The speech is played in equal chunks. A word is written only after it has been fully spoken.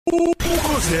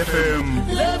Ukhozi FM.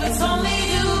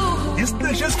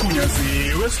 Isiteshi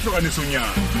esigunyaziwe esihlukanisa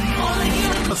unyaka.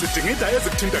 Sidinga indaba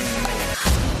ezikuthinta ngqo.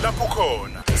 Lapho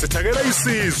khona Sithakela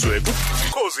Isizwe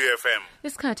kuKhozi FM.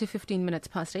 Isikhathi 15 minutes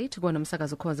past 8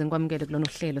 kunomsakazo Ukhozi ngikwamukele kulona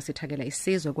uhlelo Sithakela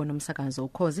Isizwe kunomsakazo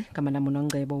Ukhozi kama nami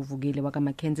uNongcebo uvukile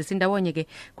wakaMackenzie sindawonye ke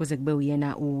kuze kube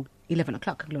uyena u11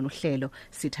 o'clock kulona uhlelo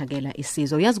Sithakela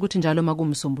Isizwe. Uyazi ukuthi njalo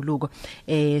makumsombuluko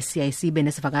siyayisibe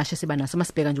nesivakashi siba naso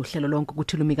masibheka nje uhlelo lonke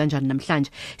ukuthi lumi kanjani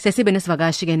namhlanje. Siyasibe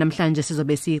nesivakashi ke namhlanje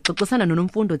sizobe sixoxisana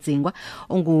noNomfundo Dzingwa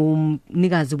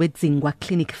ongumnikazi weDzingwa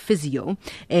Clinic Physio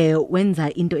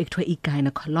wenza into ekuthiwa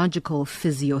gynaecological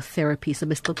physiotherapy. So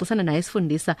besixoxisana naye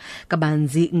sifundisa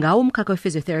kabanzi ngawo umkhakha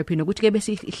wephysiotherapy nokuthi ke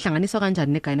besihlanganiswa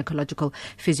kanjani negynaecological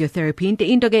physiotherapy.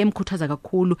 Into ke emkhuthaza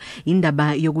kakhulu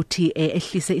indaba yokuthi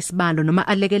ehlise isibalo noma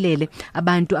alekelele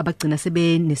abantu abagcina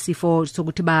sebe nesifo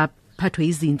sokuthi phathwe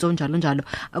izinto njalo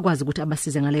akwazi ukuthi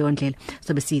abasize ngaleyo ndlela.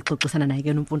 So besixoxisana naye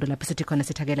ke Nomfundo lapho sithi khona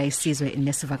Sithakela Isizwe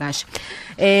nesivakashi.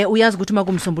 Uyazi ukuthi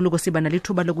makumsombuluko siba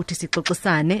nalithuba lokuthi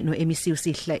sixoxisane noMEC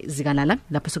usihla zikalala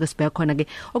lapho soke sibheka khona ke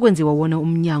okwenziwa wona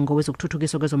umnyango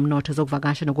wezokuthuthukiswa kwezomnotho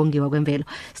zokuvakasha nokongiwa kwemvelo.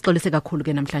 Sixolise kakhulu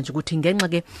ke namhlanje ukuthi ngenxa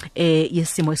ke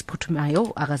yesimo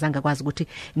esiphuthumayo akazange akwazi ukuthi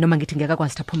noma ngithi ngeke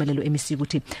akwazi thaphumelelo MEC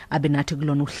ukuthi abe nathi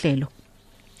kulona uhlelo.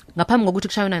 Ngaphambi kokuthi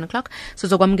kushaye 9 o'clock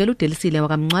sizokwamukela uDelisile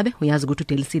wakaMncwabe. Uyazi ukuthi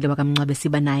uDelisile wakaMncwabe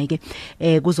siba naye ke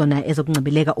kuzona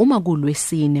ezokungcebeleka uma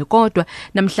kulwesine, kodwa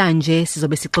namhlanje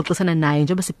sizobe sixoxisana naye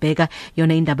njengoba sibheka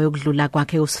yona indaba yokudlula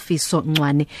kwakhe uSifiso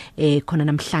Ncwane khona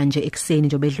namhlanje ekseni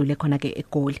njengoba edlule khona ke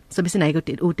eGoli. So besinaye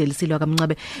ke uDelisile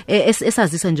wakaMncwabe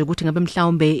esazisa nje ukuthi ngabe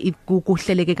mhlawumbe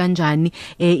kuhleleke kanjani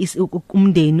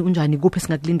umndeni unjani kuphi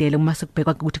singakulindele uma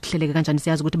sekubhekwa ukuthi kuhleleke kanjani.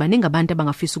 Siyazi ukuthi baningi abantu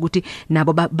abangafisa ukuthi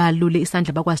nabo balule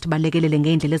isandla bakwazi balekelele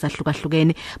ngeindlela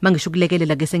ezahlukahlukene. Mangisho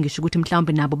ukulekelela ke sengisho ukuthi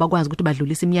mhlawumbe nabo bakwazi ukuthi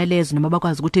badlulise imiyalezo noma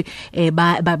bakwazi ukuthi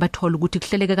bathola ukuthi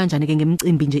kuhleleke kanjani ke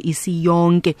ngemicimbi nje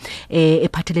isiyonke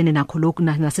ephathelene nakho lokhu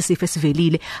nasesifo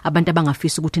esivelile. Abantu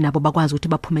abangafisa ukuthi nabo bakwazi ukuthi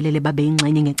baphumelele babe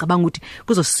ingxenye. Ngicabanga ukuthi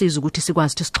kuzosisiza ukuthi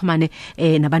sikwazi ukuthi sixhumane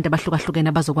nabantu abahlukahlukene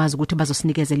abazokwazi ukuthi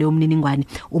bazosinikeze leyo mniningwane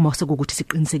uma sekukuthi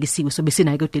siqinisekisiwe. So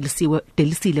besinayo ke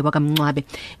Delisile wakaMncwabe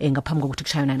ngaphambi kokuthi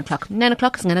kushaye 9 o'clock. 9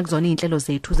 o'clock singena kuzona inhlelo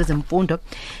zethu zezemfundo.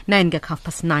 9 ke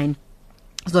 9:30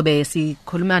 zobe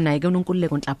sikhuluma naye ke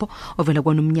uNonkululeko Nhlapho ovela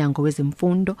kwana umnyango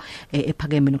wezemfundo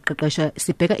ephakeme nokuqeqesha.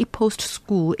 Sibheka ipost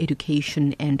school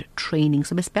education and training.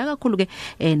 So besibheka kakhulu ke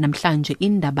namhlanje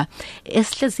indaba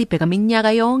esihlezi ibheka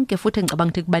iminyaka yonke, futhi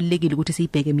ngicabanga ukuthi kubalekile ukuthi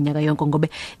siyibheke iminyaka yonke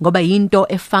ngoba yinto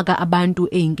efaka abantu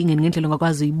einkingeni ngendlela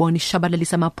ongakwazi uyibona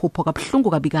ishabalalisa amaphupho kabuhlungu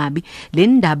kabi le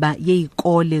ndaba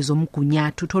yezikole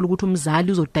zomgunyathu. Uthola ukuthi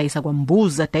umzali uzodayisa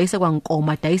kwambuza, dayise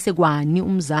kwaNkoma, dayise kwani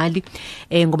umzali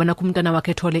ngoba nakho umntana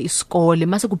wakhe ethole isikole.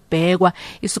 Mase kubhekwa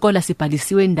isikole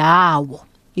sibhalisiwe ndawo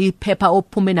iphepha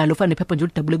ophume nalo fanele iphepha nje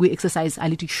udabule kwi-exercise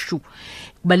alithi shu.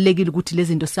 Kubalekile ukuthi lezi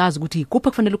zinto sazi ukuthi ikuphi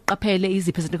kufanele uqaphele,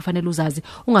 iziphi izinto kufanele uzazi,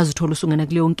 ungazithola usungena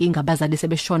kuleyo nkinga abazali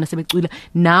sebeshona sebecwila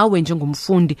nawe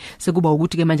njengomfundi sekuba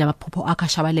ukuthi ke manje amaphupho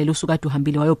akashabalele usukade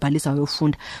uhambile wayobhalisa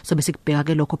wayofunda. So bese kubheka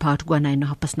ke lokho phakathi kwa9 no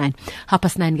 9:30.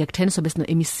 9:30 ke 10 so bese no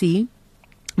MEC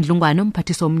Ndlungwane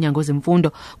umphathiso womnyango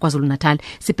wezemfundo KwaZulu Natal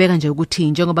sibheka nje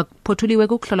ukuthi njengoba kuphothuliwe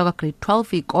ukuhlola kwa grade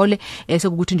 12 ikole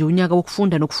sekukuthi nje unyaka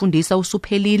wokufunda nokufundisa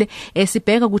usuphelile.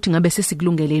 Sibheka ukuthi ngabe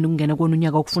sesikulungeleni ukungena kona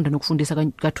unyaka wokufunda nokufundisa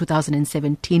ka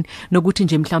 2017 nokuthi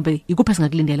nje mhlawumbe ikuphi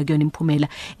singakulindela kuyona imphumela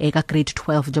ka grade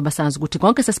 12 njengoba sazi ukuthi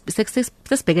konke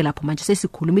sesibheke lapho manje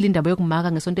sesikhulumile indaba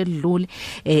yokumaka ngesonto elidlule.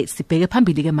 Sibheke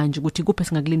phambili ke manje ukuthi ikuphi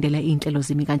singakulindela izinhlelo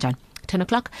zimi kanjani. 10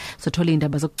 o'clock sothola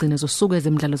indaba zokugcina zosuku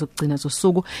ezemidlalo zokugcina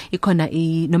zosuku ikhona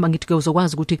noma ngithi ke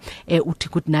uzokwazi ukuthi uthi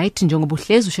good night njengoba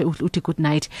uhlezi uthi good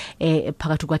night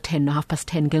phakathi kwa 10 no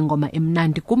 10:30 ngengoma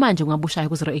emnandi kumanje ungabushaya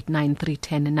ku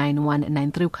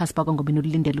 0893109193 uCasper ngoba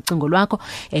inolindela ucingo lwakho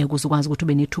ukuzokwazi ukuthi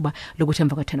ube nethuba lokuthi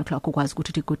emva kwa 10 o'clock ukwazi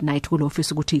ukuthi uthi good night kulo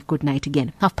office ukuthi good night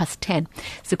again.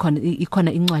 10:30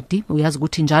 ikhona incwadi. Uyazi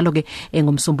ukuthi njalo ke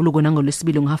ngomsombuluko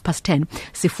nangolwesibili ngo10:30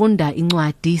 sifunda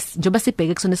incwadi njengoba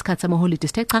sibheke kusona isikhathi sama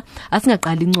holidays. Cha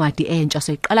asingaqala incwadi entsha,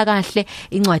 so iqala kahle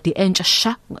incwadi entsha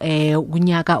sha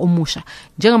kunyaka omusha.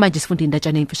 Njengamanje sifunda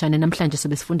indatshana emfishane namhlanje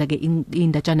sebesifunda ke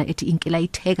indatshana ethi inkila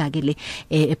itheka ke le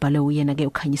ebhalwe uyena ke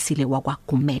ukhanyisile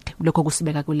wakwaGumede. Lokho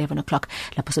kusibeka ku 11 o'clock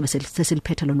lapho sobe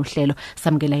sesiliphethe lona uhlelo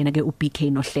samukela yena ke uBK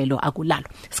nohlelo akulalo.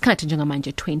 Isikhathi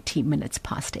njengamanje 20 minutes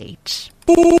past 8.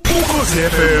 Ukhozi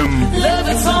FM.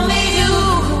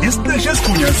 Isiteshi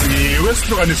esigunyaziwe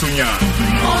esihlukanisa unyaka.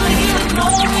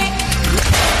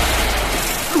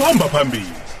 Luhamba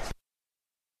phambili.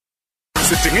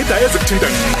 Sidinga indaba ezikuthinta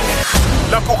ngqo.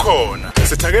 Lapho khona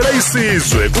Sithakela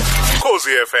Isizwe kuKhozi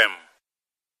FM.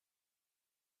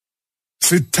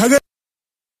 Sithakela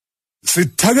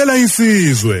Sithakela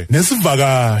Isizwe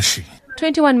nesivakashi.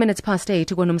 21 minutes past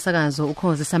 8 konomsakazo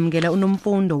ukhozi samukela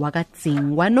uNomfundo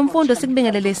wakadzingwa. Nomfundo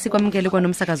sikubingelele sikwamukele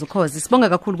konomsakazo ukhozi. Sibonga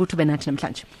kakhulu ukuthi ube nathi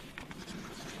namhlanje.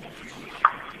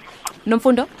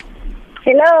 Nomfundo?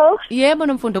 Hello. Yebo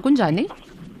Nomfundo, kunjani?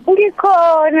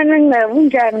 Ngikhona nina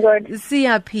kunjani kodwa?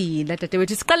 Siyaphila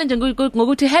dadewethu. Siqale nje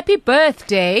ngokuthi happy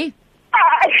birthday.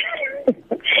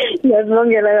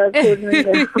 Ngiyabongela kakhulu.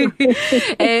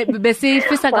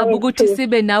 Besifisa kabi ukuthi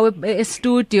sibe nawe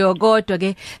e-studio kodwa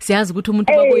ke siyazi ukuthi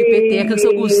umuntu bakuyibirthday yakhe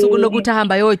sokusuku lokuthi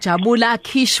ahamba yojabula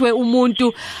akhishwe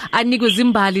umuntu anikwe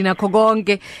izimbali nakho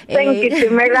konke.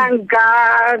 Sengidimela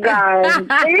ngaga.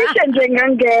 Ishe nje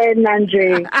ngangena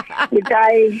nje.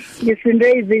 Ngithi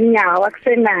ngisinde izinyawo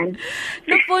akusenani.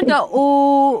 Nomfundo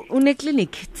une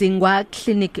clinic Dzingwa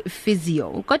Clinic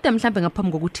Physio. Kodwa mhlambe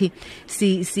ngaphambi kokuthi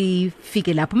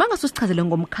sifike lapho mangase usichazele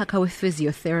ngomkhakha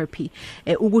we-physiotherapy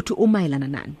ukuthi umayelana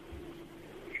nani?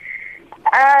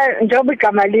 Njoba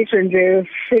igama lisho nje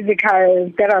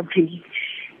physical therapy.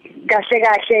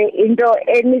 Kahle into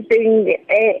anything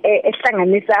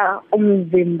ehlanganisa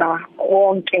umzimba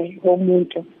wonke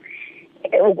womuntu.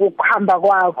 Ukuhamba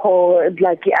kwakho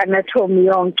like anatomy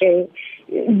yonke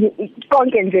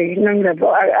konke nje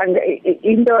ngiyabo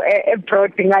into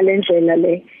broad ngalendlela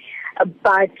le.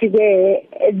 But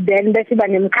then bese ba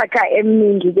nemkhakha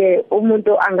eminingi ke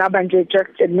umuntu angaba nje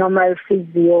just a normal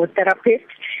physiotherapist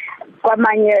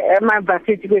kwamanye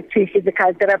amavasithi kwethi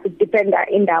physical therapy dependa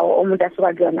indawo umuntu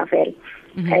asuka kuyona vele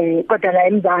kodwa la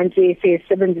eMzansi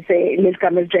sisebenzise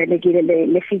leligama elijwayelekile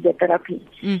le physiotherapy.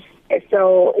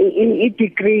 So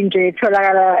i-degree nje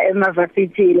itholakala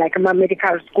emavasithi like ama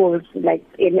medical schools like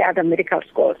any other medical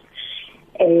schools.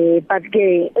 But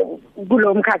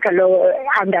kulo mkhakha lo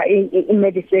under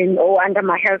medicine or under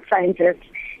my health sciences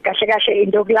kahle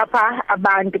into kulapha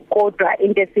abantu kodwa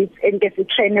into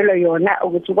esitrainelo yona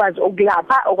ukuthi ukwazi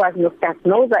ukulapha ukwazi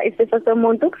nokudiagnose isifo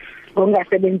somuntu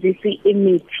ngongasebenzisi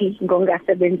imithi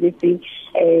ngongasebenzisi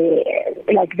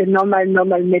like the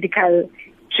normal medical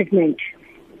treatment.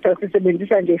 So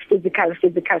sisebenzisa nje physical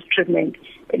treatment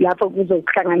lapho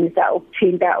kuzokuhlanganisa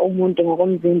ukuthinta umuntu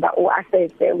ngokomzimba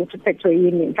uassess ukuthi uphethwe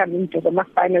yini mhlawumbe into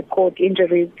zama-spinal cord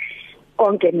injuries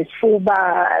konke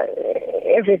nesifuba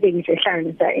everything nje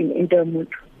ehlanganisa into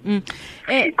yomuntu.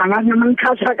 Angazi noma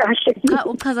ngichaza kahle. Cha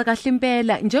uchaza kahle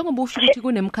impela njengoba usho ukuthi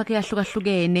kunemkhakha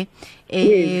eyahlukahlukene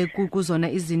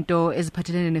kuzona izinto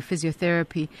eziphathelene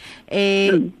ne-physiotherapy.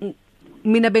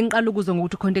 Mina bengiqala ukuzwa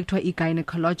ngokuthi contact wa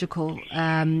gynaecological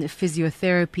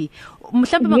physiotherapy.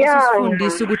 Mhlawumbe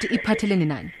bangasifundisa ukuthi iphathelene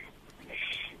nani?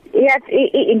 Yes,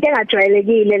 into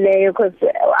engajwayelekile leyo because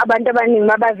abantu abaningi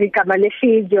babazi igama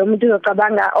le-physio umuntu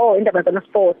uzocabanga indaba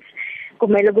zama-sports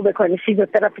kumele kube khona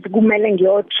i-physiotherapy kumele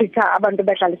ngiyotreata abantu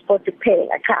badlala i-sport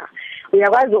kuphela cha.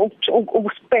 Uyakwazi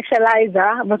ukuspecialize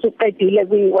mase uqedile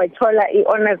wayithola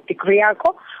i-honors degree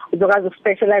yakho uzokwazi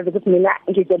ukuspecialize ukuthi mina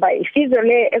ngizoba i-physio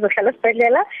le ezohlala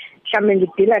esibhedlela mhlawumbe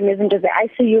ngidila nezinto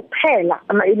ze-ICU kuphela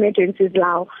ama-emergencies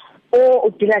lawo o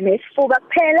udila nesifuba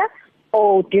kuphela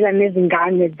o udila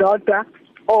nezingane zodwa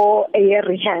o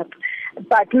rehab.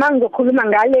 But mangizokhuluma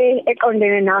ngale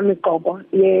eqondene nami iqobo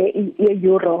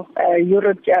ye-Euro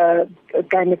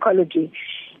gynaecology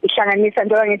ihlanganisa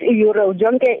into ngithi i-Euro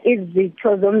zonke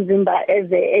izitho zomzimba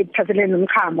eziphathelene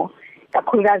nomchamo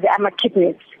kakhulukazi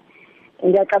ama-kidneys.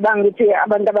 Ngiyacabanga ukuthi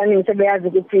abantu abaningi sebeyazi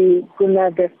ukuthi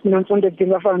kuna the Nomfundo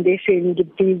Dzingwa Foundation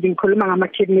ngikhuluma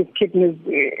ngama-kidneys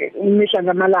imihla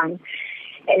ngamalanga.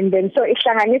 And then so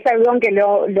ihlanganisa yonke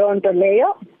lo nto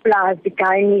leyo plus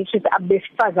gynae is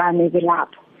abesifazane ke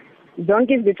lapho.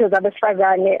 Zonke izitho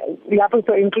zabesifazane lapho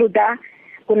to include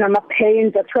kunama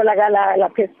pains atholakala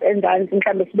lapha endlini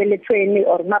mhlawumbe sibelethweni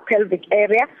or ma pelvic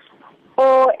area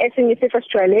or esinye isifo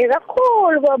esijwayeleke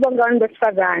kakhulu kwabangani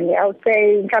besifazane. I would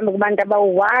say mhlawumbe kubantu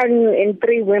aba-1 in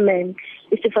 3 women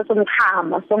isifo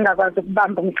somchamo songakwazi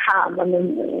ukubamba umchamo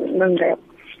nongcebo.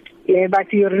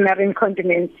 But urinary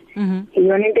incontinence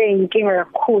iyona into eyinkinga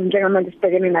kakhulu njengamanje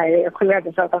sibhekene nayo kakhulukazi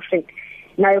eSouth Africa.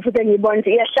 Nayo futhi ngibona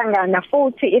ukuthi iyahlangana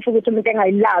futhi if ukuthi umuntu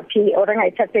engayilaphi or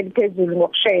engayithatheli phezulu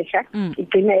ngokusheshsha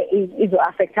igcine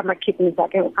izo-affect ama-kidneys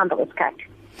akhe ngokuhamba kwesikhathi.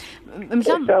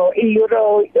 So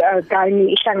i-Euro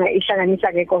gynae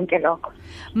ihlanganisa ke konke lokho.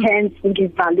 Hence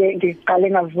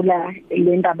ngiqale ngavula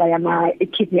le ndaba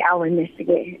yama-kidney awareness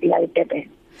ke la eDurban.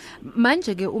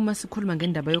 Manje ke uma sikhuluma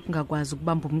ngendaba yokungakwazi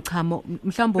ukubamba umchamo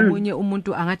mhlawumbe omunye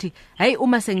umuntu angathi hey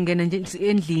uma sengena nje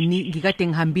endlini ngikade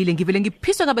ngihambile ngivele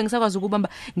ngiphiswe kabe ngisakwazi ukubamba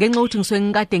ngenxa ukuthi ngisuke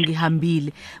ngikade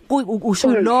ngihambile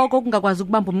usho lokho ukungakwazi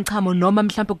ukubamba umchamo noma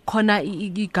mhlawumbe kukhona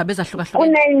igabe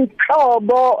ezahlukahlukene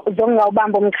kunenhlobo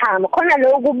zongawubamba umchamo khona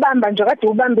lo ukubamba nje kade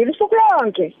ubambile usuku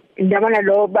lonke ndabona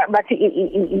lo bathi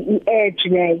i-edge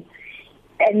leyo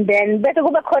and then bese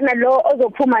kuba khona lo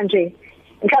ozophuma nje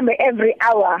mhlambe every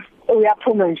hour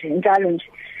uyaphuma nje njalo nje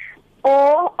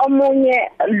omunye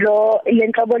lo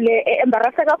lenhlobo le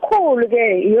embarrassa kakhulu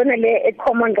ke iyona le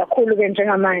common kakhulu ke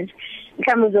njengamanje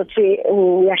mhlawumbe uzothi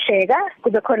uyahleka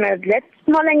kube khona let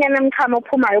small nyana mchamo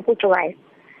ophumayo ophutshukayo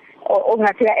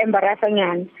ongathi ya embarrassa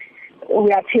nyana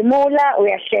uyathimula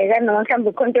uyahleka noma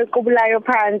mhlawumbe konke equbulayo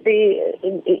phansi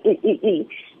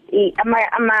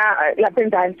ama lapha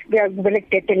enzansi kuvele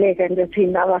kudedeleka nje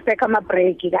thina awasekho ama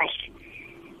break kahle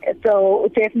so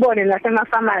uthe sibone nasema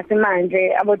pharmacy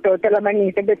manje abodokotela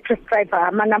abaningi beprescribe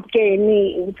ama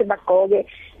napkin ukuthi bagqoke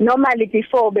normally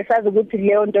before besazi ukuthi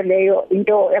leyo nto leyo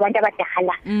into abantu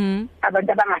abadala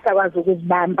abantu abangasakwazi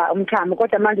ukuzibamba umchamo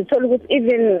kodwa manje uthola ukuthi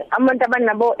even abantu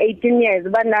abanabo 18 years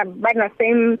bana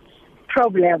same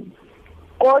problem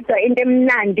kodwa into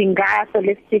emnandi ngaso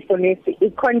lesifo lesi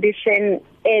icondition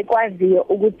ekwaziyo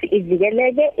ukuthi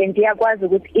ivikeleke and iyakwazi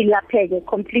ukuthi ilapheke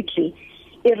completely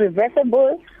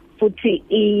irreversible futhi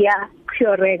iya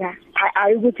cureka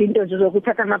ayikuthi into nje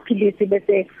zokuthatha amaphilisi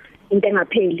bese into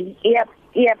engapheli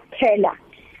iyaphela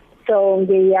so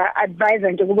ngiya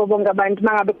advise nje kubo bonke abantu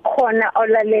mangabe khona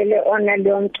olalele ona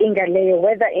leyo nkinga leyo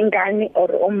whether ingane or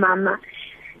umama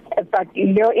but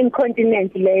leyo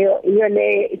incontinence leyo iyo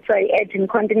le it's edge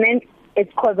incontinence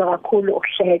it's cause kakhulu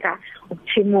ukuhleka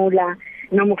ukuthimula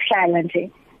noma ukuhlala nje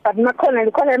but makhona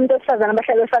likhona umuntu osifazana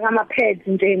abahlala ufaka ama pads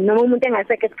nje noma umuntu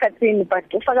engasekho esikhatsini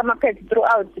but ufaka ama pads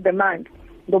throughout the month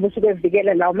ngoba usuke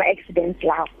evikela lawo ama accidents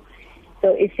lawo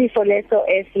so isifo leso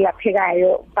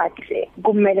esilaphekayo but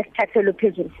kumele sithathelwe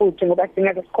phezulu futhi ngoba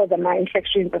singaze sikhoza ama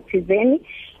infections athizeni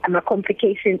ama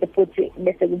complications futhi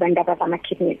bese kuba indaba zama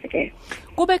kidneys ke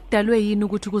kube kudalwe yini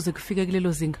ukuthi kuze kufike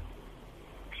kulelo zinga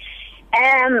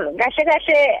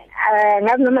kahle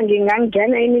ngazi noma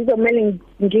ngingangena yini izomela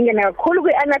ngingena kakhulu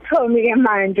kwi-anatomy ke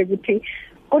manje ukuthi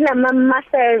kunama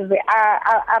muscles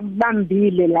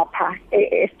abambile lapha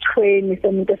esichweni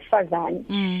somuntu esifazane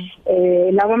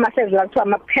lawo muscles la kuthiwa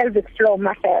ama pelvic floor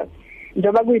muscles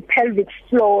njengoba kuyi pelvic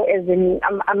floor as in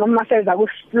ama muscles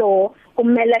akusifloor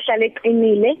kumele ahlale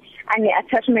eqinile ane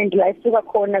attachment la isuka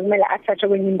khona kumele attach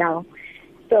kwenye indawo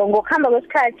so ngokuhamba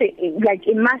kwesikhathi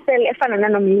like imuscle efana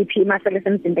nanomyiphi imuscle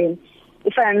esemzimbeni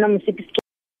ifana nomsiphi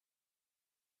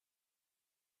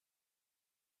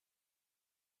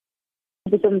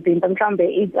umzimba mhlawumbe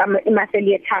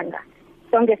imuscle yethanga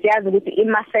sonke siyazi ukuthi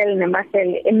imuscle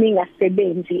nemuscle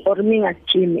emingasebenzi or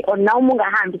mingasijimi or na uma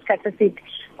ungahambi isikhathi eside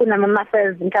kunama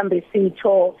muscles mhlawumbe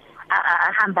sitho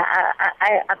ahamba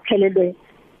aphelelwe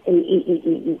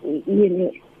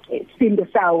yini isindo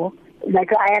sawo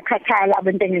like ayakhathala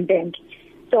abantu ngentenge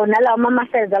so nalawo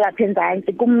muscles alapha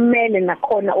enzansi kumele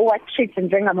nakhona uwatreat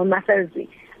njengama muscles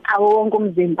awo wonke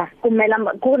umzimba kumele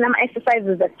kunama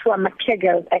exercises ekuthiwa ama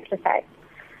Kegel exercise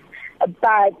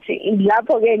but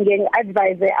lapho ke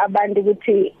ngiadvise abantu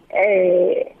ukuthi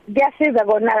kuyasiza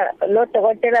kona lo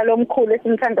dokotela lomkhulu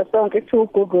esimthanda sonke to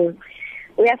Google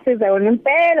uyasiza wona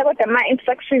impela kodwa ama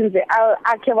instructions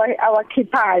akhe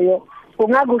awakhiphayo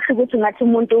kungakuhle ukuthi ngathi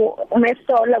umuntu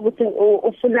umesola ukuthi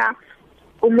ufuna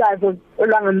ulwazi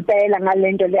olwangempela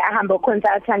ngalento le ahamba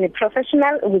uconsult ne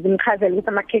professional ukuze imchazele ukuthi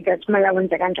ama Kegels kumele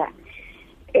awenze kanjani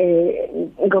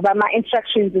ngoba ama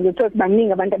instructions ukuthi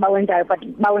baningi abantu abawenzayo but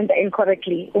bawenza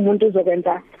incorrectly umuntu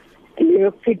uzokwenza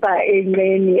lokufipha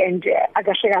ingxeni and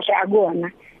akahle kahle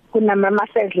akona kunama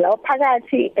muscles la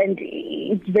phakathi and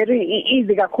it's very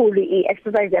easy kakhulu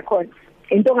i-exercise yakhona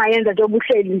into ongayenza nje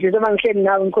obuhleli nje noma ngihleli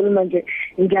nawe ngikhuluma nje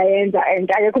ngiyayenza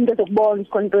and akekho umuntu ozokubona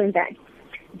ukuthi wenzayo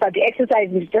but the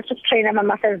exercise is just to train ama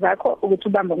muscles zakho ukuthi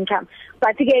ubambe umchamo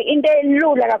but ke into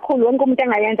elula kakhulu wonke umuntu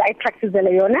engayenza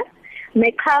ayipracticele yona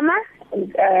mekhama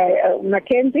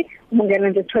Mackenzie ungena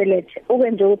nje toilet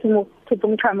ukwenze ukuthi ukhiphe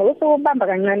umchamo usubamba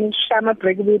kancane ushama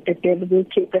break ubudedele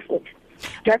ubukhiphe futhi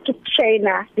just to train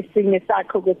isinye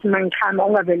sakho ukuthi mangichama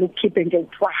ungavela ukhiphe nje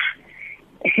utwa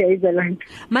ezelanto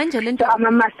manje lento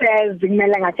ama muscles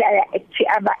kumele ngathi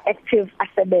aba active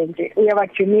asebenze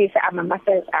uyawajimisa ama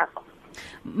muscles akho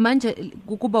manje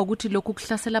kuba ukuthi lokhu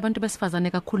kuhlasela abantu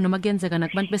besifazane kakhulu noma kuyenzeka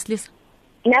nakubantu besilisa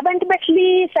nabantu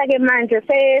besilisa ke manje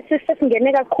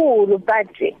sesingene kakhulu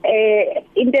but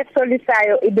into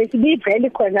esolisayo ibesibivele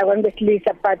khona kwabantu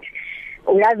besilisa but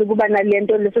uyazi kuba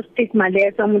nalento leso stigma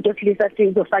leso umuntu osilisa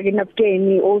sizofaka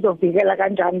inapkeni uzovikela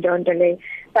kanjani ndonto le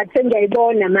but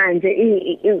sengiyayibona manje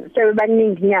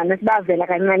sebebaningi nyana sibavela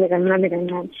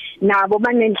kancane nabo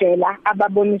banendlela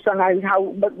ababoniswa ngayo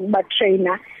how ba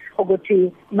trainer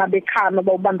ukuthi mabekhama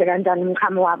bawubambe kanjani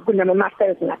umkhamo wabo kunama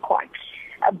muscles nakhona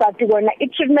but kona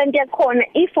i-treatment yakhona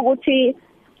if ukuthi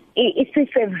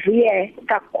isisevere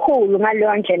kakhulu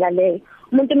ngaleyo ndlela leyo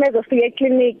umuntu mezofika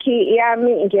eclinic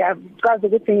yami ngiyakwazi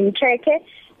ukuthi ngimchecke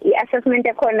i-assessment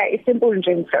yakhona isimple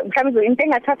nje mhlawumbe into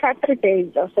engathatha 3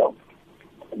 days or so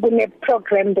kune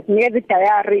program dokunikeza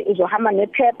i-diary uzohamba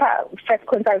nephepha first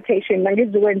consultation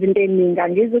ngizokwenza into eningi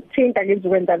ngizokuthinta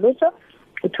ngizokwenza lutho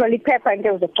uthola iphepha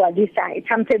into uzogcwalisa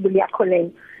i-timetable yakho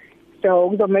leyo so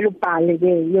kuzomela ubhale ke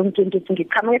yonke into ukuthi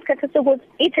ngiqhamuka esikhathi sokuthi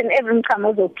each and every mchamo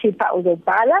uzokhipha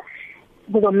uzobhala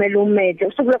kuzomela umeje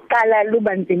usuku lokuqala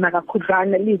luba nzima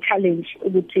kakhudlwana li-challenge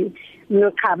ukuthi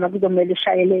uyoqhama kuzomela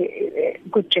ushayele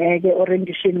kujeke or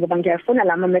rendition ngoba ngiyafuna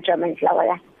lama measurements lawa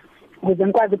ya ukuze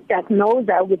ngikwazi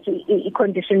ukudiagnose ukuthi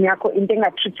i-condition yakho into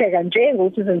engatritheka nje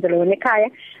ngokuthi uzenzele wena ekhaya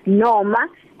noma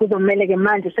kuzomela ke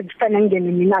manje sekufanele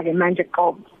ngene mina ke manje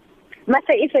qobo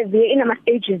mase isevere inama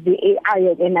stages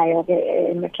ayo ke nayo ke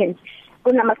Mackenzie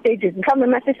kunama stages mhlawumbe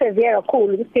mase severe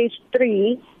kakhulu ku stage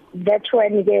 3 that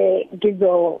when ke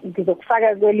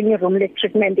ngizokufaka kwelinye room le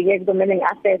treatment ke kuzomela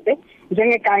ngiassess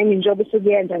njengegayini njengoba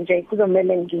usukuyenza nje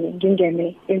kuzomela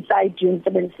ngingene inside you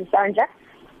ngisebenzisa isandla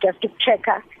just to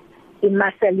checker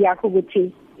i-muscle yakho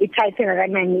ukuthi i-tight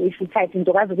kangakanani if i-tight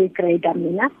ngizokwazi ukuyigrade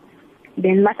mina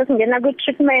then mase singena ku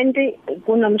treatment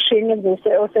kunomshini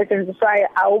osetshenziswayo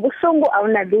awubuhlungu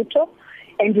awunalutho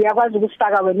and uyakwazi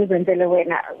ukusifaka wena uzenzele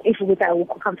wena if ukuthi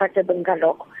awukho comfortable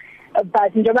ngalokho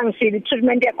but njengoba ngishilo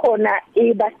treatment yakhona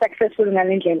iba successful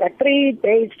ngalendlela 3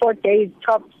 days 4 days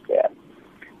tops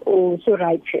so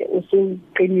right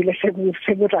usuqinile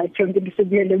seku right yonke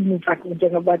isibuyele emuva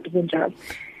njengabantu kunjalo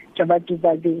jabantu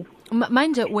bali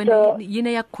manje wena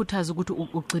yini yakukhuthaza ukuthi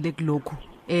ugcile kulokho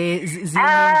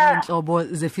ziningi inhlobo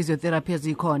ze-physiotherapy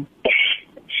ezikhona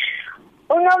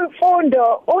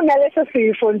Nomfundo unaleso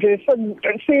sifo nje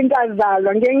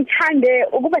sintazalwa ngiyithande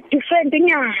ukuba different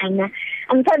inyanga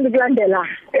angithandi ukulandela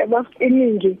yabo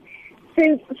iningi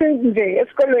since nje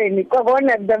esikolweni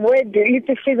kwabona the word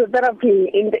ithi physiotherapy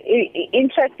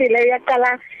interest le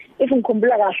yaqala if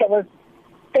ngikhumbula kahle was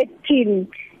 13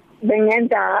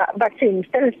 bengenza vaccine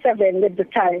 7 at the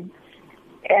time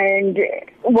and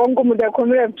wonke umuntu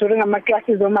ekhomela during ama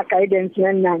classes oma guidance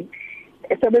nani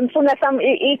so bengifuna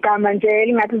igama nje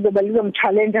elingathi lizoba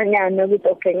lizomchallenge nyana ukuthi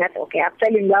okay I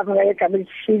fell in love ngale gama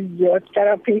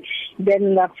physiotherapy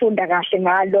then ngafunda kahle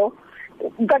ngalo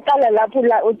ngaqala lapho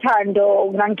la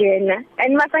uthando ngangena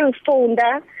and mase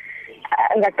ngifunda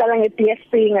ngaqala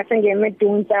nge-BSc ngase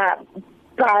ngiyemedunza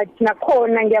but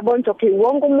nakhona ngiyabona ukuthi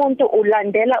wonke umuntu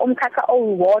ulandela umkhakha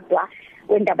owodwa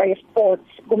wendaba ye-sports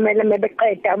kumele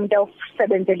mebeqeda umuntu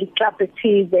osebenzela iclub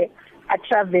ethize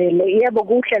atravel yebo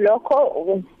kuhle lokho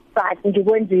but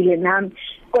ngikwenzile nami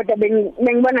kodwa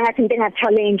bengibona ngathi into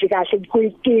enga-challenge kahle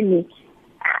kuyikini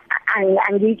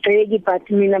angigceki but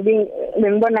mina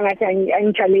bengibona ngathi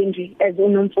angi-challenge as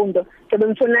unomfundo so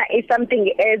bengifuna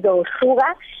something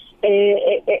ezohluka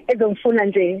ezongifuna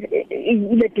nje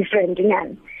ibe different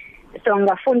nyani so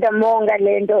ngafunda monga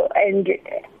lento and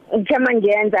ngithema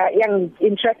ngiyenza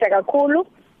yang-interest kakhulu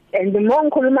and more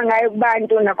ngikhuluma ngayo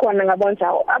kubantu nakhona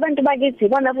ngabona abantu bakithi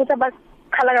bona futhi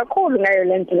abakhala kakhulu ngayo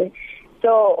lento le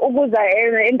so ukuza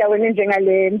endaweni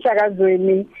njengale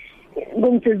emsakazweni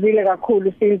kungithizile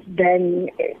kakhulu since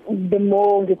then the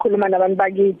more ngikhuluma nabantu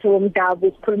bakithi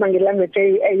umdabu sikhuluma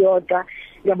ngelanguage eyodwa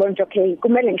ngiyabona okay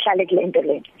kumele ngihlale kule nto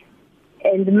le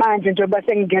and manje njengoba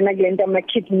sengingena kule nto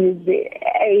ama-kidneys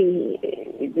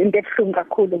into ebuhlungu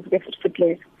kakhulu futhi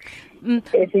leso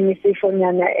esinye isifo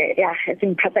nyana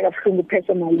singiphatha kabuhlungu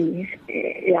personally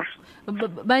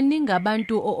baningi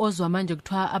abantu ozwa manje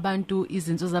kuthiwa abantu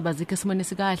izinto zabo azikho esimweni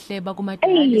sikahle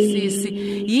bakuma-dialysis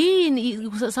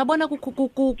yini sabona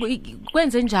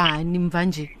kwenze njani mva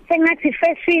nje sengathi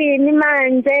fashion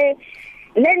manje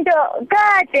lento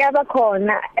kade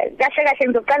yabakhona kahle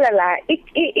ngizoqala la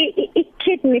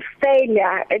i-kidney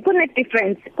failure kune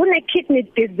difference kune kidney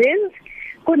disease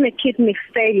kune kidney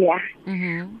failure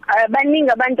baningi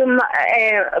abantu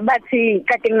bathi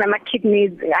kade nginama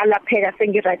kidneys alapheka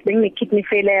sengi-right bengine kidney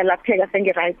failure alapheka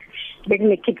sengi-right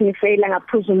bengine kidney failure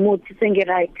ngaphuza umuthi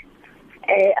sengi-right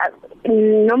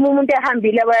noma umuntu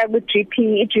ehambile waya ku-GP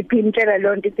i-GP imtshela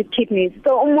lonto ithi kidneys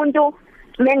so umuntu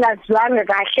mengazwanga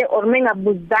kahle or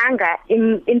mengabuzanga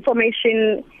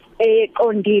information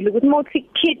eqondile ukuthi multi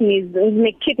kidneys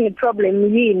ne kidney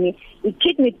problem yini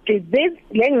i-kidney disease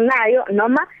lenginayo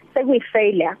noma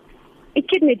sekuyi-failure.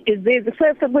 I-kidney disease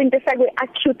sekuyinto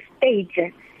sekwi-acute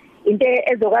stage into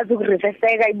ezokwazi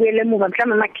ukureverseka ibuyele emuva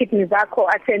mhlawumbe ama-kidneys akho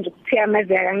athenje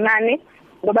ukuthiyamezeka kancane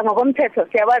ngoba ngokomthetho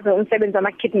siyawazi umsebenzi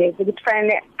wama-kidneys ukuthi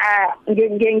fanele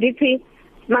ngithi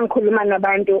mangikhuluma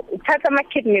nabantu uthatha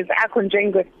ama-kidneys akho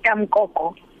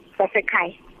njengestamkoko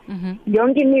sasekhaya.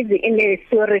 Yonke imizi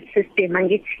ine-sewerage system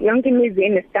angithi yonke imizi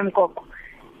ine-stamkoko,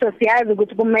 so siyazi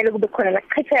ukuthi kumele kube khona la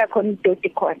kuchitheka khona idoti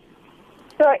khona.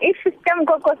 So if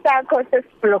istamkoko sakho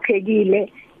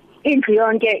sesiblockekile indlu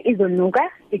yonke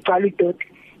izonuka igcwala idoti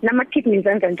nama-kidneys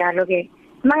enza njalo ke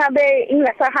mangabe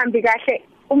ingasahambi kahle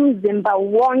umzimba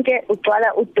wonke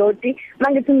ugcwala udoti.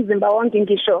 Mangithi umzimba wonke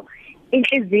ngisho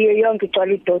inhliziyo yonke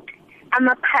igcwala udoti,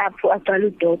 amaphaphu agcwala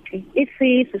udoti,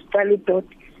 isisu sigcwala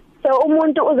udoti. So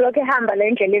umuntu uzolokhu ehamba la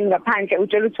endleleni ngaphandle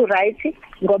utshela ukuthi right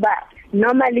ngoba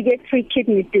normally ke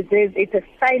kidney disease it's a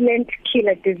silent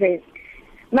killer disease.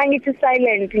 Mangithi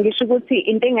silent ngisho ukuthi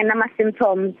into engenama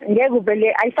symptoms ngeke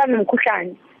uvele ayifani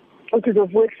nomkhuhlane uthi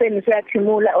uzovuka ekseni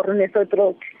uyathimula or une sore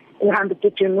throat uhambe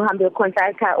gym uhambe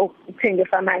consulta uthenge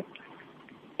pharmacy.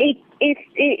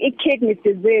 Kidney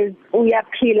disease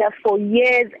uyaphila for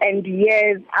years and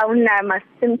years awunama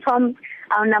symptoms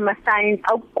awunama signs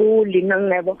awuguli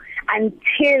nongebo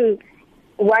until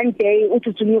one day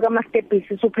uthi unyuka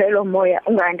ama-stepisi uphelelwa umoya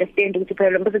unga-understand ukuthi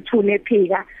uphelelwa bese thune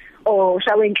ephika or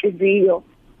shawe inhliziyo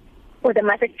kodwa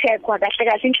mase kucheckwa kahle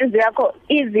kahle inhliziyo yakho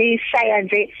izishaya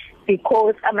nje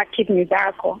because ama-kidneys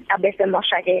akho abese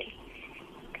moshakele.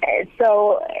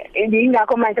 So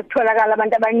ingakho manje kutholakala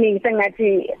abantu abaningi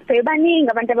sengathi sebaningi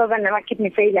abantu abana kidney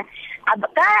failure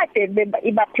abakade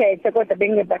ibaphethe kodwa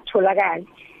bengebatholakala.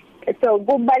 So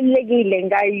kubalekile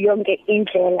ngayo yonke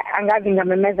indlela angazi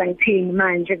ngamemeza ngithini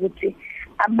manje ukuthi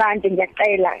abantu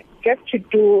ngiyacela just to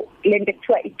do lento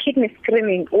kuthiwa i-kidney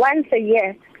screening once a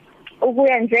year.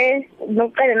 Ukuya nje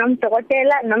nokucela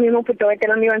nomdokotela noma imuphi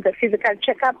udokotela oyenza physical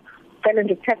check up ucela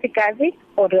nje ukuthatha igazi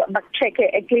or bakuchecke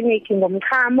eclinic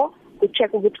ngomchamo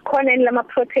ucheck ukuthi khona yini lama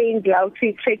proteins la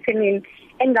uthi creatinine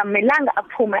engamelanga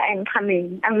aphuma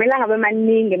emchameni angamelanga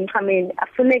bemaningi emchameni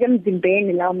afuneke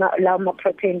emzimbeni lawo ma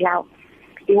protein lawo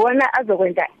iwona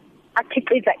azokwenza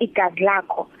akhiqiza igazi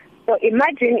lakho. So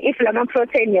imagine if lama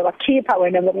protein yawakhipha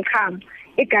wena ngomchamo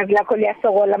igazi lakho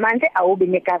liyasokola manje awubi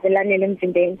negazi lanele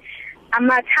emzimbeni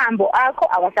amathambo akho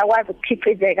awasakwazi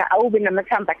ukukhiqizeka awubi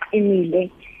namathambo aqinile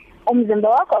umzimba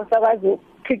wakho awusakwazi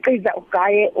ukukhiqiza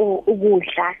ugaye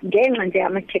ukudla ngenxa nje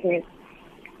ama-kidneys.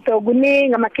 So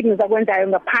kuningi ama-kidneys akwenzayo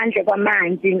ngaphandle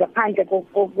kwamanzi ngaphandle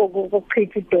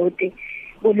kokuchitha idoti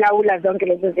kulawula zonke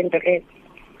lezo zinto lezo.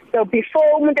 So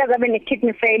before umuntu azabe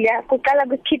ne-kidney failure kuqala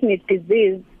kwi-kidney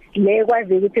disease le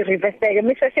kwazi ukuthi reverseke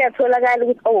mise siyatholakala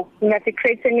ukuthi ngathi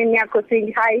creatinine yakho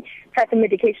high thatha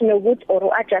medication ukuthi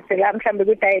or adjust la mhlambe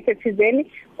ku diet ethizeni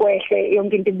kwehle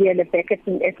yonke into ibuyele back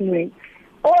esimweni.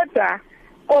 Kodwa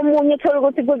komunye uthola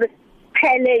ukuthi kuze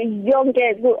kuphele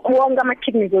wonke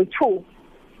ama-kidneys oyi-2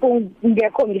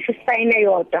 kungekho ngisho isayini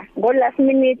eyodwa ngo last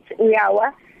minute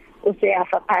uyawa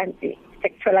useyafa phansi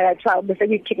sekutholakala kuthiwa bese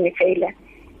kuyi-kidney failure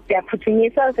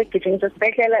siyaphuthunyiswa sekugijingiswa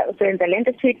esibhedlela usebenza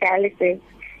lento kuthiwa i-dialysis.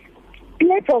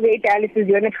 Letho-ke i-dialysis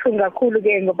yona ebuhlungu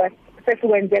kakhulu-ke ngoba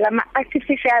sesikwenzela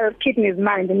ama-artificial kidneys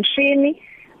manje umshini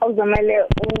okuzomele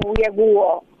uye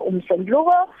kuwo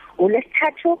umsombuluko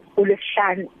uLesithathu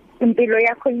uLesihlanu impilo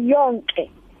yakho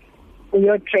yonke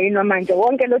uyodrainwa manje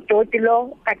wonke lo doti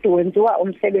lo kade wenziwa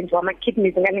umsebenzi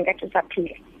wama-kidneys ngane ngathi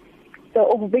usaphila. So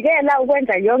ukuvikela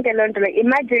ukwenza yonke lento le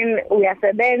imagine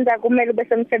uyasebenza kumele ube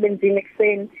semsebenzini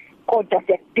ekseni kodwa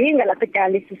siyadinga lapha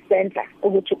e-dialysis center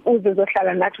ukuthi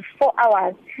uzohlala nathi 4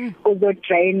 hours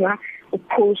uzodrainwa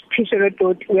uphishe lo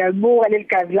doti uyabuka leli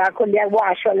gazi lakho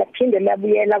liyawashwa laphinde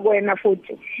labuyela kuwena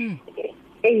futhi.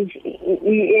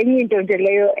 Enye into nje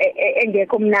leyo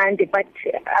engekho mnandi but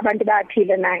abantu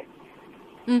bayaphila nayo.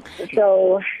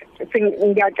 So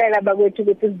ngiyacela bakwethu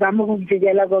ukuthi sizame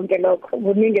ukuvikela konke lokho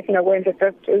kuningi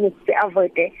esingakwenza ukuthi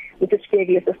avoid ukuthi sifike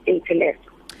kuleso state leso.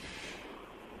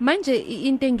 Manje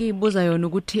into engiyibuza yona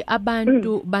ukuthi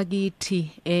abantu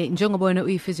bakithi njengoba wena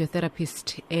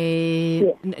uyi-physiotherapist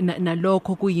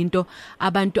nalokho kuyinto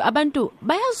abantu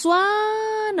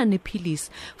bayazwana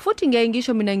nephilisi futhi ngeke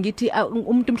ngisho mina ngithi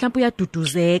umuntu mhlawumbe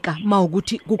uyaduduzeka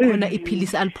mawukuthi kukhona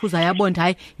iphilisi aliphuza yabona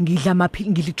hayi ngidla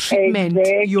ngili treatment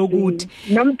yokuthi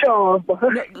nomjovo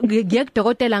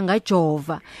ngiyekudokotela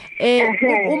ngajova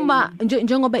uma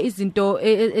njengoba izinto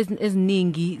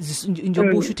eziningi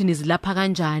njengoba usho ukuthi nizilapha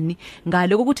kanjani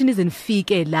ngale ukuthi nize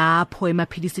nifike lapho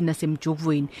emaphilisini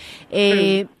nasemjovweni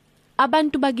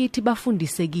abantu bakithi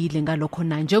bafundisekile ngalokho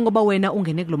na njengoba wena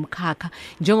ungene kulomkhakha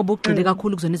njengoba ugxile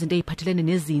kakhulu kuzona izinto eziphathelene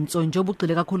nezinso njengoba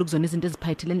ugxile kakhulu kuzona izinto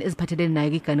eziphathelene nayo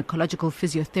gynaecological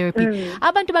physiotherapy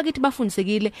abantu bakithi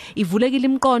bafundisekile ivulekile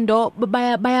imiqondo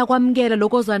bayakwamukela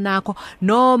lokozwa nakho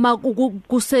noma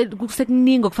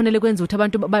kusekuningi okufanele kwenza ukuthi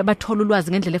abantu bathola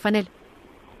ulwazi ngendlela efanele.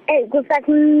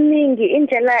 Kusakuningi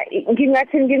indlela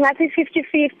ngingathi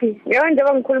 50-50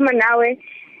 njengoba ngikhuluma nawe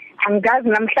angazi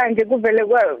namhlanje kuvele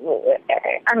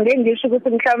angengisho ukuthi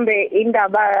mhlambe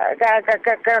indaba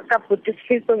ka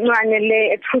Buddhist oncane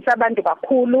le ethusa abantu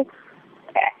kakhulu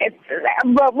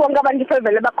bonke abantu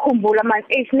sevele bakhumbula manje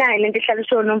 89 lento ihlala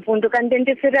isho Nomfundo kanti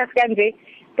into serious kanje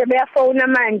sebeyafona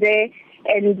manje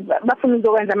and bafuna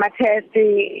ukwenza ama test.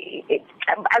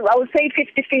 I would say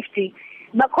 50-50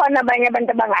 bakhona abanye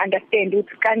abantu abanga-understand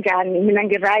ukuthi kanjani mina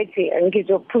ngi-right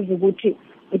ngizophuza ukuthi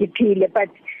ngiphile but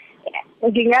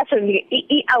ngingasho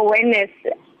i-awareness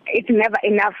it's never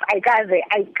enough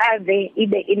ayikaze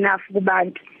ibe enough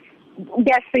kubantu.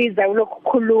 Kuyasiza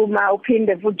ukukhuluma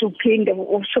uphinde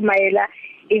ushumayela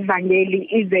ivangeli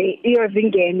ize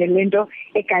iyozingene lento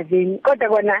egazini kodwa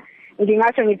kona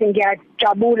ngingasho ngithi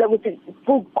ngiyajabula ukuthi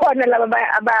kukhona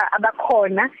laba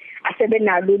abakhona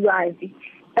asebenalo ulwazi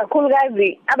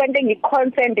kakhulukazi abantu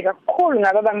engiconcerned kakhulu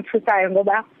ngaba bangithusayo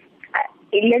ngoba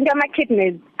lento ama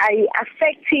kidneys ay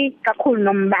affect kakhulu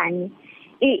nombani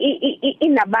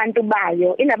inabantu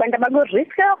bayo inabantu abaku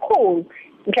risk kakhulu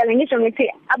ngihlale ngisho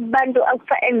ngithi abantu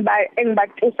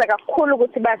engibatusa kakhulu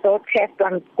ukuthi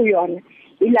bazotestwa kuyona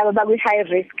ilaba baku high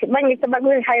risk mangithi baku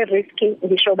high risk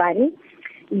ngisho bani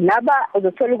laba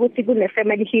uzothola ukuthi kune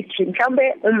family history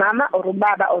mhlawumbe umama or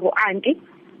ubaba or auntie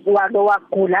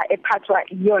wagula ephathwa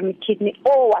yona kidney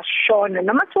washona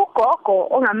noma ugogo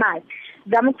ongamazi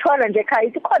zamthola nje ekhaya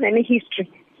ikhona ne history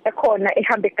ekhona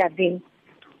ehamba egazini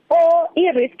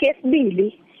i-risk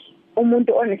yesibili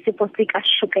umuntu onesifo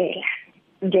sikashukela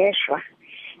ngeshwa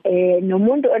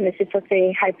nomuntu onesifo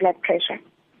se high blood pressure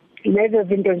lezo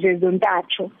zinto nje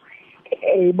zontathu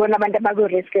ibona abantu abaku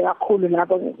risk kakhulu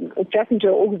lapho just nje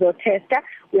ukuzotesta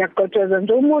uyagojoza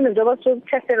nje umuntu njengoba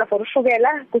usukutestela for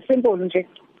ushukela kusimple nje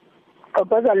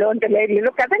ngoba lonto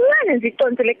lelo gazi encane nje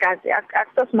iconsi legazi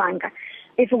akusosimanga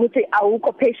if ukuthi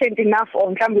awukho patient enough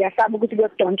or mhlawumbe uyasaba ukuthi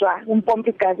kuyodontshwa umpompa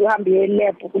igazi uhambe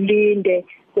lab kulinde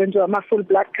kwenziwa ama full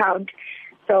blood count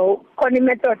so khona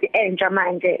imethod entsha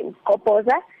manje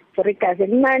ukophoza for igazi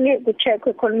elimane ku-check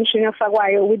i-collimation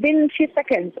yofakwayo within few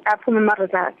seconds aphuma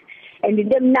ama-results and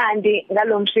into emnandi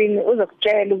ngalo mshini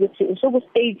uzokutshela ukuthi usuku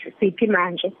stage siphi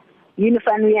manje yini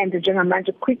fanele uyenze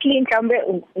njengamanje quickly mhlawumbe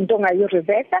into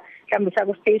ongayireverse mhlawumbe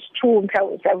saku stage 2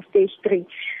 mhlawumbe saku stage 3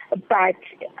 but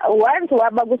once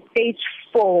waba ku stage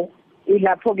 4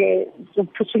 ilapho ke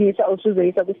ukuphuthumisa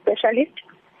usuzoyisa ku specialist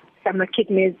sama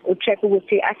kidneys ucheck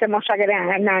ukuthi asemoshakele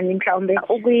kangakanani mhlawumbe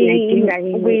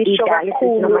ukuyidinga ukuyisho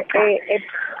kakhulu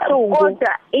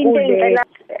kodwa into engicela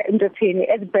ndothini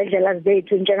ezibhedlela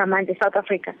zethu njengamanje South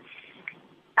Africa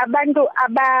abantu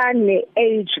abane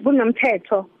age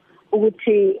kunomthetho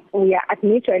ukuthi uya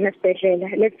admitwa esibhedlela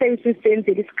let's say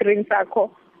usenzile iscreen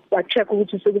sakho wa check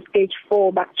ukuthi usuku stage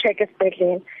 4 back check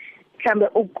esibhedlela mhlambe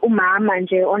umama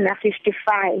nje ona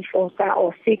 55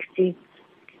 or 60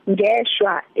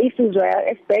 ngeshwa Isizwe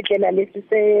esibhedlela lesi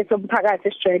somphakathi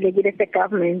esijwayelekile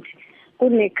segovernment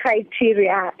kune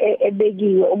criteria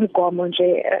ebekiwe umgomo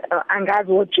nje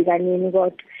angazi wojika nini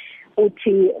kodwa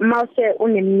uthi mase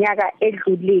uneminyaka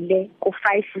edlulile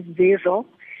ku50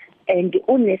 and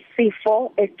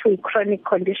unesifo ekuthiwa chronic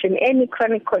condition any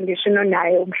chronic condition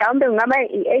onayo mhlawumbe ngaba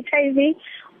i-HIV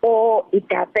or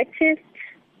i-diabetes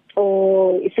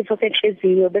or isifo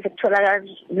senhliziyo bese kutholakala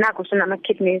nakho sonama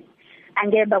kidneys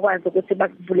angeke bakwazi ukuthi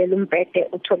bakuvulela umbhede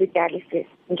uthole dialysis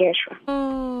ngeshwa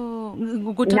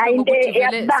ukuthi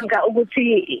yabanga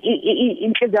ukuthi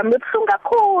inhliziyo yami ibuhlungu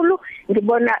kakhulu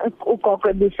ngibona ugogo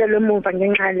ebiselwe emuva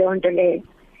ngenxa lonto leyo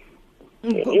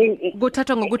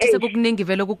kuthathwa ngokuthi sekukuningi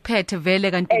vele ukuphethe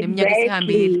vele kanti neminyaka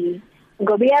esihambile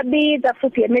ngoba iyabiza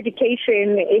futhi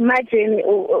medication imagine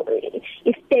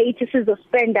i-state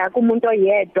sizospenda kumuntu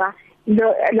oyedwa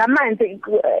lamanzi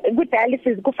ku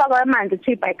dialysis kufakwa amanzi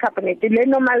bicarbonate le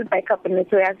normal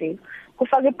bicarbonate uyazi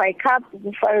kufaka ibicarb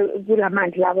kufaka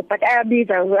kulamanzi labo but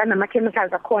ayabiza anama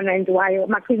chemicals akhona enziwayo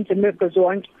ama-consumables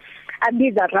zonke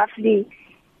abiza roughly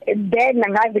then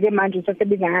angazi ke manje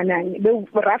usesebiza kanani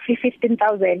roughly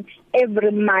 15,000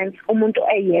 every month umuntu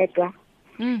eyedwa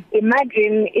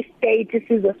imagine i-state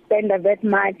sizospenda that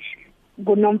much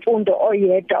kunomfundo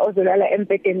oyedwa ozolala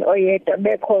empedeni oyedwa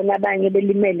bekhona abanye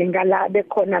belimele ngala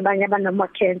bekhona abanye abanama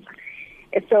cancer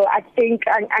So I think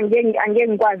angeke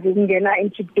ngikwazi ukungena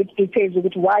into details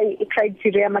ukuthi why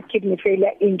criteria ama kidney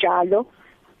failure injalo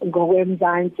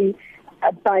ngokwemzansi,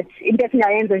 but into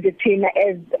esingayenza nje thina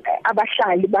as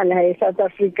abahlali bala eSouth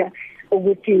Africa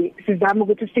ukuthi sizama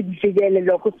ukuthi sikuvikele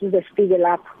lokho size sifike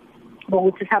lapho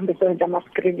ngokuthi sihambe sonke ama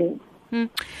screening.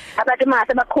 Abantu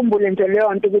mase bakhumbule nje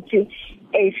leyo nto ukuthi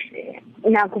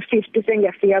naku 50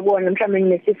 sengiyafika kuona mhlawumbe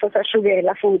nginesifo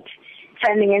sashukela futhi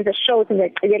fanele ngenze show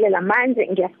ngiyaqikelela manje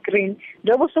ngiyascreen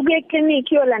njengoba usuke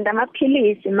eclinic yolanda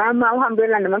amaphilisi mama uhambe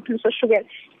yolanda amaphilisi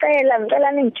oshukela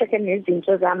ngicela ningicheck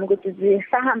nezinto zami ukuthi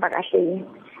zisahamba kahle yini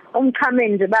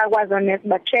umchameni nje bayakwazi onesi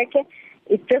ba check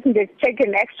it's just to check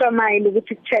an extra mile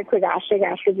ukuthi checkwe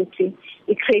kahle ukuthi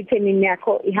i-creatinine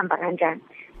yakho ihamba kanjani.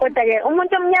 Kodwa ke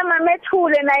umuntu omnyama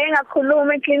methule naye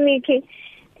engakhuluma eclinic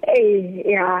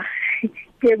yeah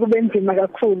kube nzima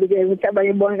kakhulu ke ukuthi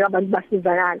abanye bonke abantu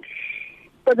basizakala.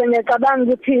 Kodwa ngiyacabanga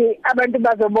ukuthi abantu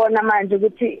bazobona manje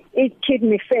ukuthi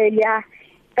i-kidney failure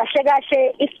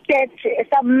kahle i-state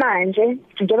samanje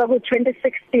njengoba ku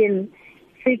 2016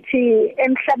 sithi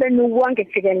emhlabeni wonke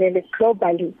jikelele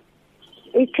globally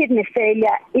i-kidney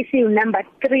failure is number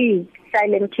 3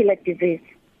 silent killer disease.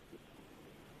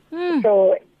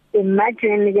 So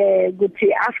imagine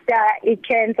ukuthi after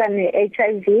i-cancer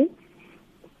ne-HIV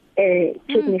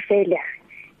kidney failure.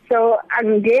 So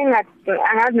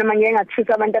angazi noma ngeke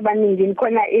ngathusa abantu abaningi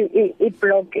ngikhona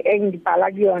i-blog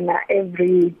engibhala kuyona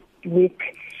every week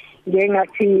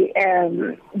ngengathi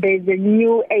there's a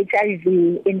new HIV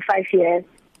in 5 years.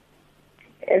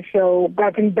 So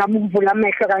bathi ngidama ukuvula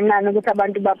amehlo kancane ukuthi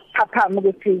abantu baphaphama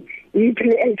ukuthi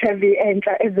i-HIV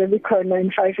entsha ezobe ikhona in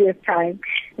 5 years time.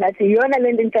 Nathi iyona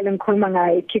lento ngicela ngikhuluma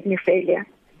ngayo kidney failure.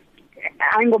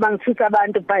 Hayi ngoba ngithusa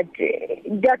abantu but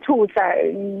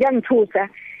ngiyangithusa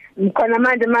ngikhona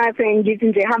manje mase ngithi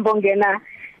nje hamba ongena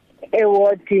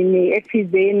ewardini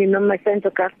ethizeni noma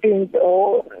central government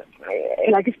or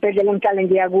like isibhedlela ngicala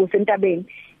ngiyakuso entabeni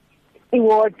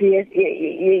iward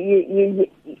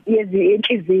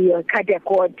yenhliziyo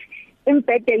cardiac ward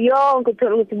imbhede yonke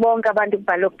uthola ukuthi bonke abantu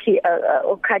kubhalwa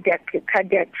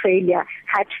cardiac failure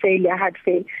heart failure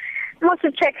most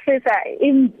check sisa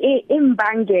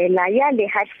imbangela yale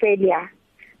heart failure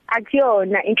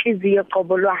akuyona inhliziyo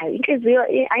qobolwayo inhliziyo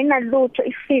ayinalutho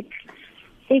ifit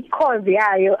i-cause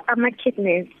yayo ama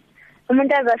kidneys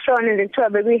umuntu azashona nje kuthiwa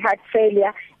bekwi heart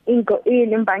failure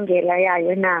imbangela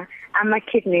yayo na ama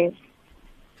kidneys.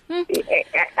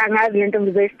 Angazi lento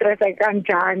ngizoyistress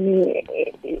kanjani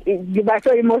ngiba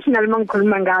so emotional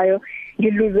mangikhuluma ngayo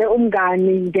ngiluze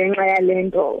umngani ngenxa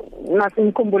yalento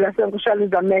masimkhumbula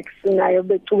senkushaluza Max nayo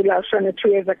becula ushona 2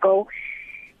 years ago.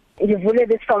 Ngivule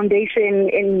this foundation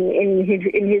in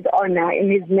his honor,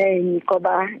 in his name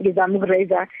ngoba ngizama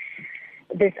ukuraise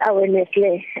this awareness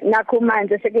le nakho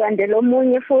manje sekulandela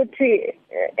omunye futhi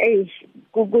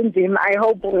kunzima. I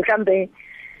hope mhlambe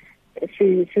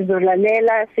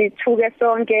sizolalela sithuke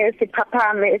sonke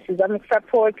siphaphame sizama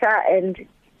ukusupporta and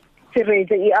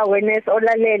siraise i-awareness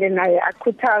olalele naye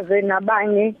akhuthaze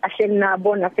nabanye ahleli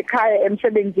nabo nasekhaya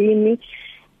emsebenzini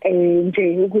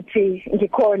nje ukuthi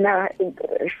ngikhona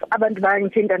abantu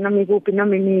bayangithinda noma ikuphi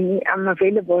noma nini I'm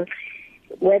available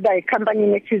whether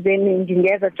i-company ethizeni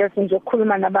ngingeza just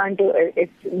ngizokhuluma nabantu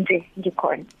nje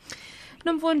ngikhona.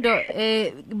 Nomfundo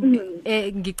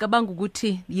ngicabanga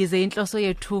ukuthi yize inhloso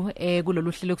yethu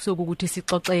kulolu hlelo kusuka ukuthi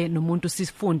sixoxe nomuntu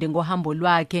sifunde ngohambo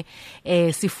lwakhe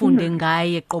sifunde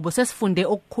ngaye qobo sesifunde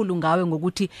okukhulu ngawe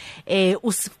ngokuthi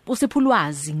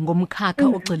usiphulwazi ngomkhakha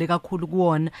ogcile kakhulu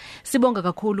kuwona. Sibonga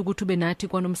kakhulu ukuthi ube nathi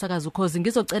kwanomsakazo ukhozi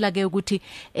ngizocela ke ukuthi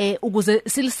ukuze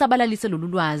silisabalalise lolu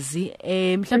lwazi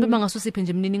mhlawumbe mangasusiphe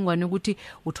nje imininingwane ukuthi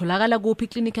utholakala kuphi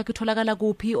clinic yakhe itholakala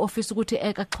kuphi office ukuthi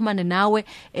akaxhumane nawe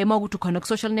ukuthi khona ku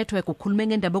social network ukhulume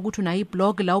ngendaba ukuthi unayi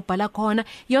blog la ubhala khona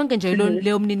yonke nje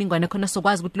leyo mniningwane khona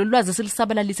sokwazi ukuthi lolwazi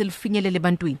selisabalalise lifinyelele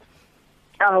ebantwini.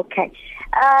 Okay.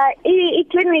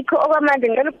 I-clinic okwamanje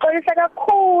ngicela ukuxolisa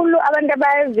kakhulu abantu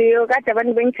abayaziyo kade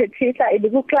abantu bengithethisa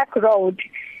iku Clark Road.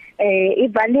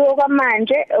 Ivalue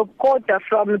okwamanje kodwa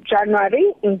from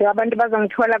January abantu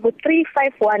bazongithola ku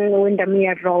 351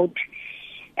 Windermere Road.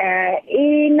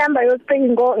 I-number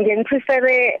yocingo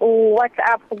ngiprefere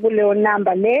WhatsApp kuleyo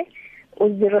number le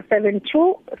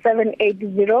 072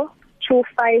 780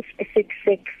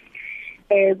 2566.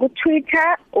 Ku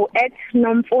Twitter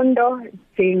 @Nomfundo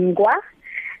Dzingwa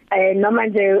noma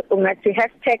nje ungathi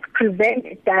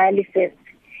 #prevent-dialysis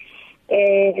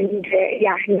and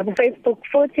no Facebook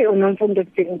futhi uNomfundo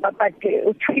Dzingwa but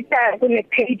Twitter kune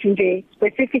page nje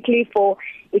specifically for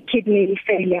kidney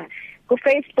failure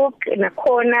Facebook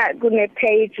nakhona kune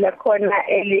page lakhona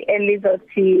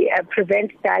elizothi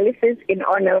prevent dialysis in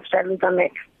honor of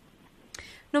Shaluzamek.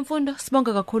 Nomfundo,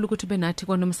 sibonga kakhulu ukuthi benathi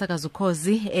konomsakazo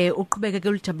Ukhozi. Uqhubeke ke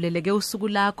ulijabuleleke usuku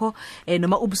lakho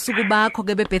noma ubusuku bakho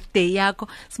ke be-birthday yakho.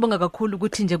 Sibonga kakhulu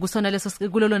ukuthi nje kusona leso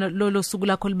kulolo suku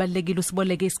lakho libalekile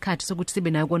usiboleke isikhathi sokuthi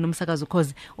sibe nayo konomsakazo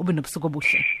Ukhozi ube nobusuku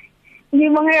obuhle.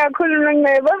 Ngibonga kakhulu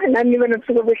Nongcebo nami nibe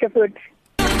nobusuku obuhle futhi.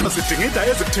 Sidinga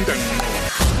ezikuthinta ngqo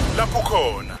lapho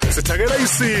khona Sithakela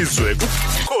Isizwe ku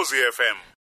Ukhozi FM.